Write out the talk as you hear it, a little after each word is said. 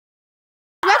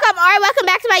Welcome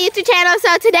back to my YouTube channel.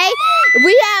 So today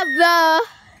we have the...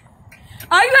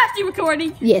 Are you actually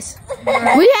recording? Yes. We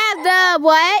have the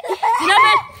what?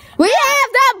 We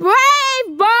have the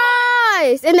Brave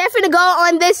Boys, and they're finna go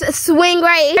on this swing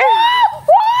right here,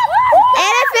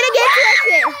 and it's finna get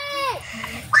twisted.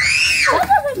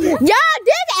 Y'all,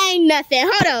 this ain't nothing.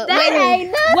 Hold up. Wait,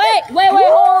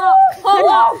 hold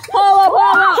up,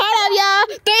 y'all.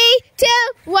 3, 2,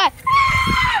 1.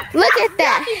 Look at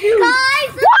that.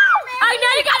 Guys, I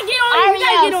know you gotta get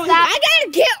on. I gotta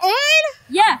get on?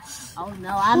 Yes. Oh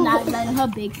no, I'm not letting her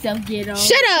big self get on.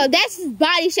 Shut up. That's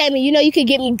body shaming. You know you could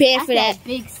get me banned for that.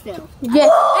 Big self. Yes.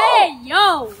 Hey,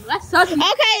 yo, that's such.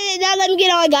 Okay, now let me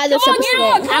get on, guys. Come on, get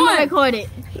on. I'm gonna record it.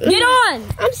 Get on.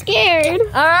 I'm scared.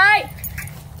 All right.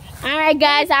 All right,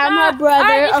 guys. I'm her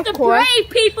brother, it's of the course. Brave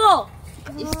people.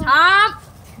 It's time,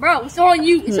 bro. It's on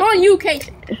you. It's on you,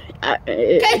 Casey.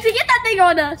 Casey, get that thing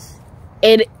on us.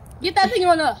 Get that thing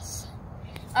on us.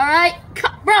 All right,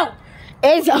 bro.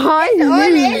 It's on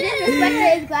me.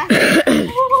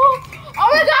 Oh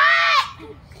my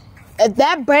God! If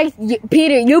that breaks,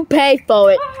 Peter, you pay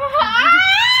for it. Oh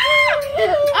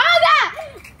God!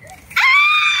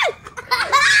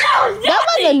 That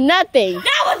wasn't nothing.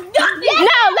 That was nothing.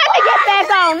 No, let me get back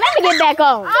on. Let me get back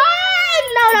on.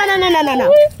 No.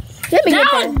 Let me get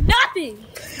That back. was nothing.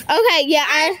 Okay, yeah,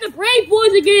 It's the Brave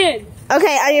Boys again.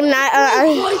 okay, I am not.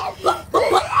 Hold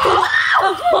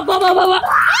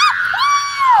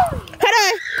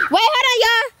on. Wait, hold on,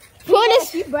 y'all. Pull this.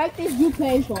 If you break this, you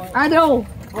pay for it. I know.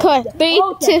 Pull. 3,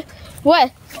 2,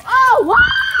 what? Oh, what?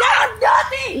 That was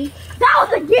nothing. That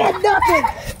was again nothing.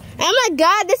 Oh my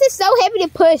God, this is so heavy to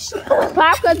push.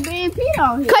 Why? Because being Pete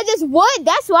on here. Cause it's wood.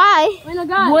 That's why. Wait, no,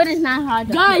 guys. Wood is not hard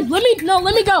to Guys, let me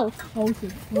go. Oh,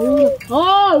 shit.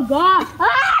 Oh God.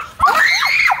 Oh.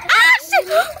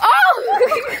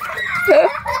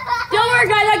 Don't worry,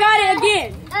 guys. I got it again.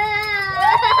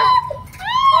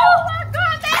 Oh my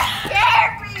God, that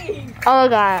scared me. Oh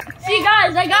God. See,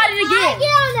 guys, I got it again.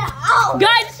 Oh.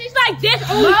 Guys, she's like this.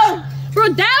 Bro,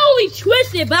 that only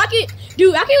twisted, but I can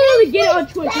only get it on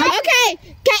twist. Okay,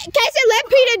 Casey, let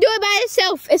Peter do it by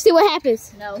himself and see what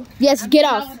happens. No. Yes, get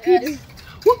off. Oh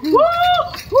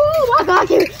my God!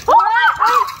 No,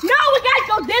 we gotta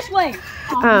go this way.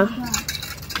 Oh.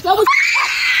 That was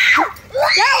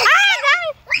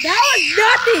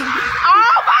nothing.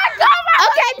 Oh my God.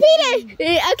 Okay, Peter.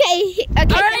 Okay.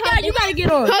 All right, now you gotta get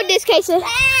on. Hold this, Casey.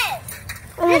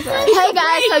 Hey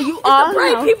guys, so you all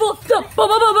Brave know. people.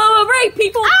 Brave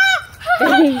people.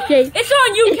 It's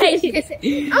on you, Casey.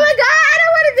 Oh my God, I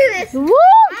don't want to do this. Woo!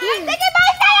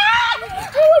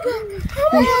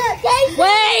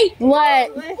 Wait. What?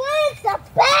 Where's the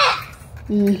bat?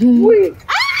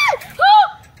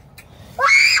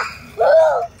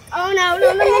 Oh no.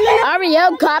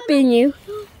 Ariel copying you.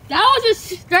 That was a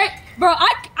straight, bro. I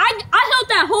held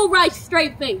that whole right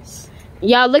straight face.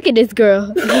 Y'all, look at this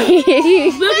girl. Look at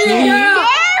this girl.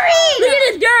 Look at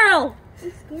this girl.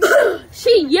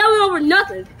 She yelling over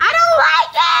nothing. I don't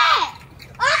like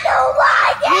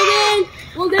it.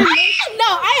 Well then. No,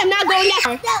 I am not going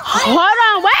down. Hold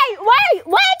on, wait,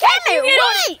 Casey,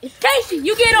 wait. Casey,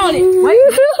 you get on it.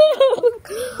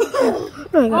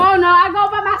 Oh no, I go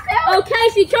by myself. Oh,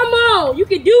 Casey, come on. You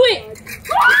can do it. You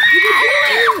can do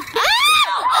it.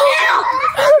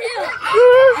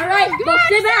 All right, go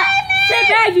sit back. Sit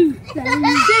back, you.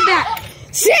 Sit back.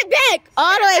 Sit back,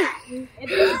 all the way.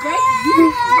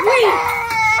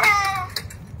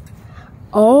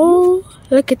 Oh,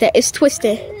 look at that, it's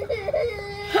twisted.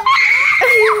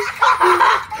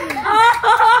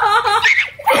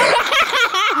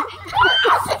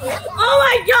 Oh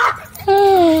my God.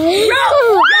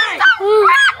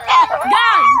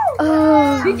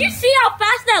 Guys, did you see how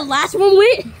fast that last one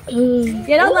went?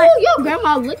 Yeah, I'm like, your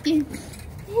grandma looking.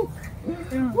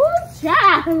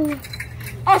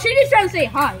 Oh, she just trying to say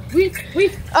hi. We. Okay,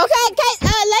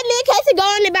 let me and Casey go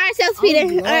on it by ourselves, Peter.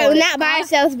 Not by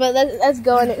ourselves, but let's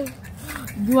go on it.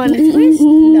 You want to twist?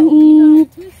 No.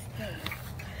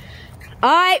 All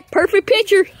right, perfect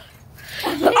picture.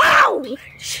 Ow!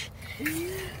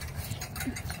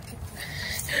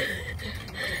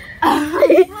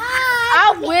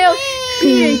 I will.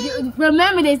 Peter,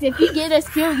 remember this. If you get us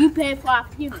killed, you pay for our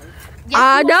funeral.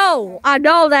 I know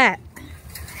that.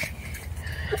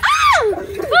 All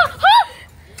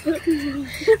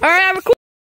right, I'm recording.